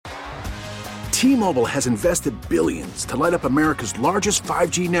T-Mobile has invested billions to light up America's largest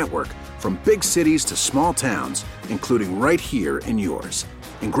 5G network, from big cities to small towns, including right here in yours.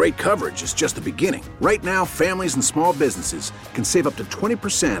 And great coverage is just the beginning. Right now, families and small businesses can save up to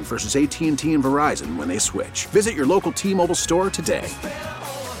 20% versus AT&T and Verizon when they switch. Visit your local T-Mobile store today.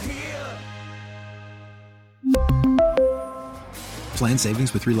 Plan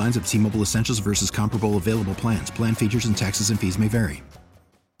savings with 3 lines of T-Mobile Essentials versus comparable available plans. Plan features and taxes and fees may vary.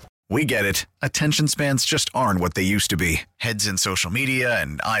 We get it. Attention spans just aren't what they used to be. Heads in social media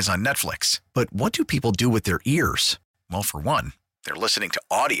and eyes on Netflix. But what do people do with their ears? Well, for one, they're listening to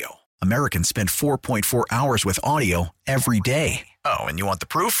audio. Americans spend 4.4 hours with audio every day. Oh, and you want the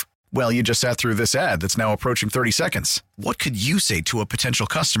proof? Well, you just sat through this ad that's now approaching 30 seconds. What could you say to a potential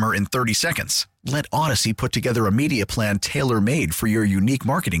customer in 30 seconds? Let Odyssey put together a media plan tailor-made for your unique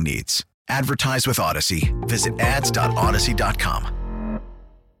marketing needs. Advertise with Odyssey. Visit ads.odyssey.com.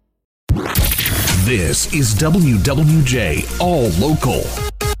 This is WWJ All Local.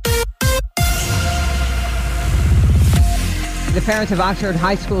 The parents of Oxford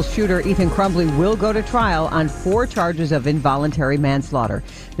High School shooter Ethan Crumbley will go to trial on 4 charges of involuntary manslaughter.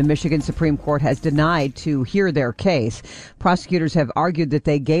 The Michigan Supreme Court has denied to hear their case. Prosecutors have argued that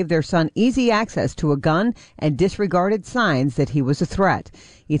they gave their son easy access to a gun and disregarded signs that he was a threat.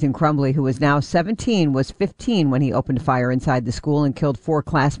 Ethan Crumbley, who is now 17, was 15 when he opened fire inside the school and killed 4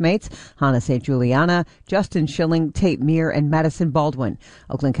 classmates, Hannah St. Juliana, Justin Schilling, Tate Meir, and Madison Baldwin.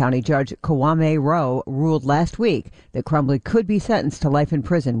 Oakland County Judge Kwame Rowe ruled last week that Crumbley could be sentenced to life in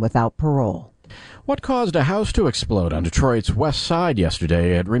prison without parole. What caused a house to explode on Detroit's west side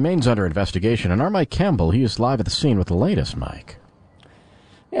yesterday? It remains under investigation. And our Mike Campbell, he is live at the scene with the latest, Mike.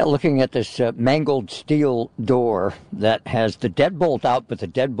 Yeah, looking at this mangled steel door that has the deadbolt out, but the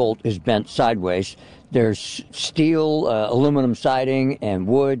deadbolt is bent sideways. There's steel, aluminum siding, and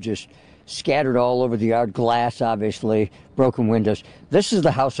wood just scattered all over the yard. Glass, obviously, broken windows. This is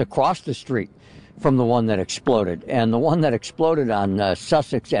the house across the street from the one that exploded. And the one that exploded on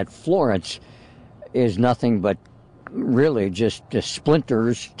Sussex at Florence is nothing but really just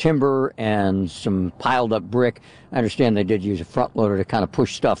splinters, timber, and some piled up brick. I understand they did use a front loader to kind of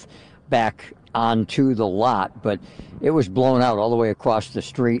push stuff back onto the lot, but it was blown out all the way across the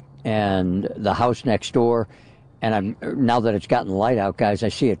street and the house next door. And now that it's gotten light out, guys, I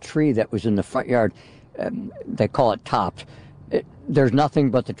see a tree that was in the front yard. They call it topped. There's nothing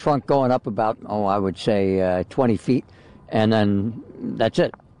but the trunk going up about, I would say 20 feet, and then that's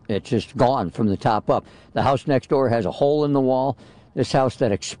it. It's just gone from the top up. The house next door has a hole in the wall. This house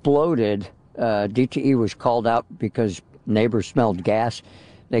that exploded, DTE was called out because neighbors smelled gas.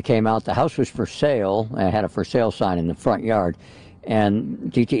 They came out. The house was for sale. It had a for sale sign in the front yard. And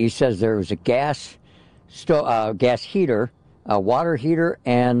DTE says there was a gas heater, a water heater,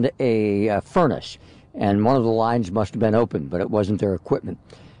 and a furnace. And one of the lines must have been open, but it wasn't their equipment.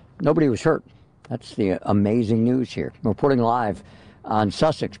 Nobody was hurt. That's the amazing news here. Reporting live on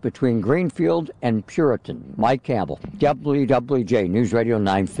Sussex between Greenfield and Puritan. Mike Campbell, WWJ News Radio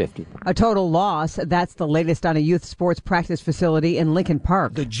 950. A total loss. That's the latest on a youth sports practice facility in Lincoln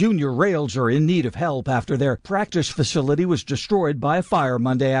Park. The junior Rails are in need of help after their practice facility was destroyed by a fire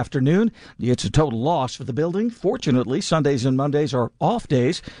Monday afternoon. It's a total loss for the building. Fortunately, Sundays and Mondays are off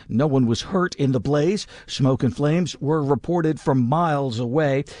days. No one was hurt in the blaze. Smoke and flames were reported from miles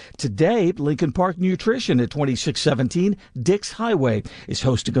away. Today, Lincoln Park Nutrition at 2617 Dix Highway is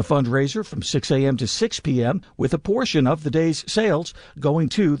hosting a fundraiser from 6 a.m. to 6 p.m. with a portion of the day's sales going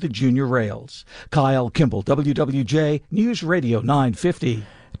to the junior Rails. Kyle Kimball, WWJ News Radio 950.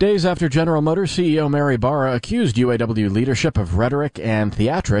 Days after General Motors CEO Mary Barra accused UAW leadership of rhetoric and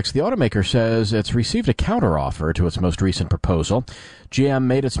theatrics, the automaker says it's received a counteroffer to its most recent proposal. GM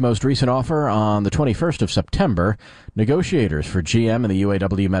made its most recent offer on the 21st of September. Negotiators for GM and the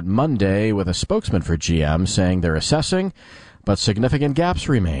UAW met Monday with a spokesman for GM saying they're assessing, but significant gaps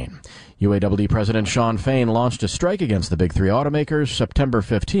remain. UAW President Shawn Fain launched a strike against the big three automakers September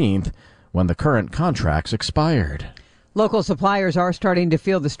 15th when the current contracts expired. Local suppliers are starting to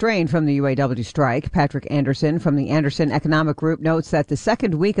feel the strain from the UAW strike. Patrick Anderson from the Anderson Economic Group notes that the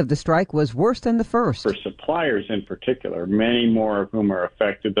second week of the strike was worse than the first. For suppliers in particular, many more of whom are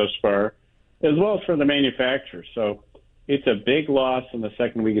affected thus far, as well as for the manufacturers. So it's a big loss in the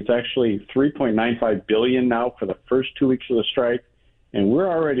second week. It's actually $3.95 billion now for the first 2 weeks of the strike, and we're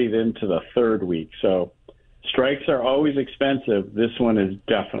already into the third week. So strikes are always expensive. This one is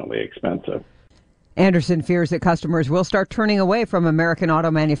definitely expensive. Anderson fears that customers will start turning away from American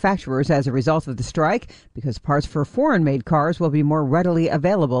auto manufacturers as a result of the strike because parts for foreign-made cars will be more readily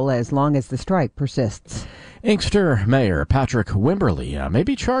available as long as the strike persists. Inkster Mayor Patrick Wimberly may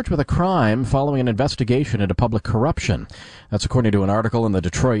be charged with a crime following an investigation into public corruption. That's according to an article in the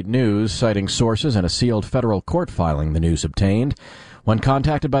Detroit News citing sources in a sealed federal court filing the news obtained. When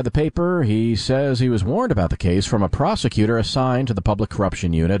contacted by the paper, he says he was warned about the case from a prosecutor assigned to the Public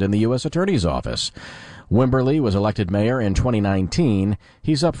Corruption Unit in the U.S. Attorney's Office. Wimberly was elected mayor in 2019.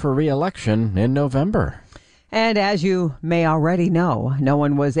 He's up for re-election in November. And as you may already know, no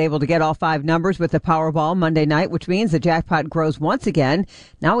one was able to get all 5 numbers with the Powerball Monday night, which means the jackpot grows once again.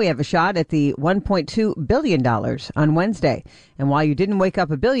 Now we have a shot at the $1.2 billion on Wednesday. And while you didn't wake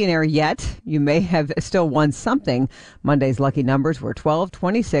up a billionaire yet, you may have still won something. Monday's lucky numbers were 12,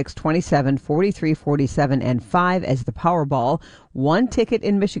 26, 27, 43, 47, and 5 as the Powerball. One ticket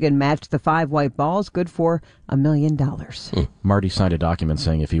in Michigan matched the 5 white balls, good for $1 million. Marty signed a document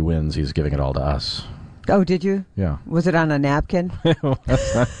saying if he wins, he's giving it all to us. Oh, did you? Yeah. Was it on a napkin?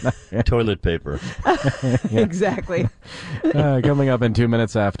 Toilet paper. Exactly. Coming up in 2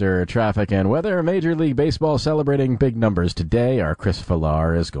 minutes after traffic and weather, Major League Baseball celebrating big numbers today. Our Chris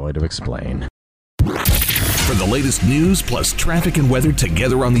Villar is going to explain. For the latest news plus traffic and weather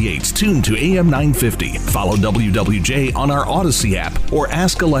together on the 8s, tune to AM 950. Follow WWJ on our Odyssey app or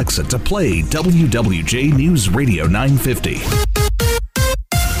ask Alexa to play WWJ News Radio 950.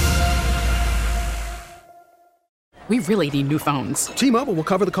 We really need new phones. T-Mobile will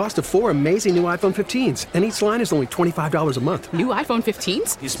cover the cost of 4 amazing new iPhone 15s, and each line is only $25 a month. New iPhone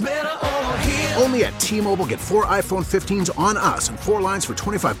 15s? It's better over here. Only at T-Mobile, get 4 iPhone 15s on us and 4 lines for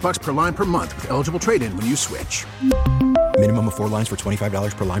 $25 per line per month with eligible trade-in when you switch. Minimum of 4 lines for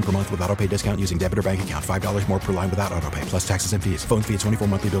 $25 per line per month with autopay discount using debit or bank account. $5 more per line without autopay, plus taxes and fees. Phone fee at 24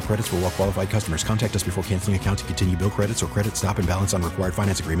 monthly bill credits for well-qualified customers. Contact us before canceling account to continue bill credits or credit stop and balance on required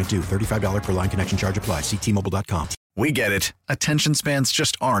finance agreement due. $35 per line connection charge applies. See T-Mobile.com. We get it. Attention spans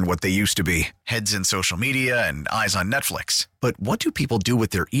just aren't what they used to be. Heads in social media and eyes on Netflix. But what do people do with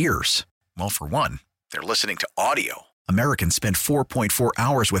their ears? Well, for one, they're listening to audio. Americans spend 4.4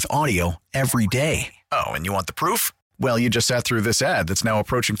 hours with audio every day. Oh, and you want the proof? Well, you just sat through this ad that's now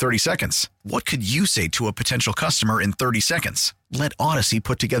approaching 30 seconds. What could you say to a potential customer in 30 seconds? Let Odyssey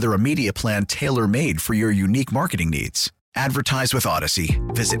put together a media plan tailor-made for your unique marketing needs. Advertise with Odyssey.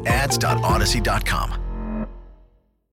 Visit ads.odyssey.com.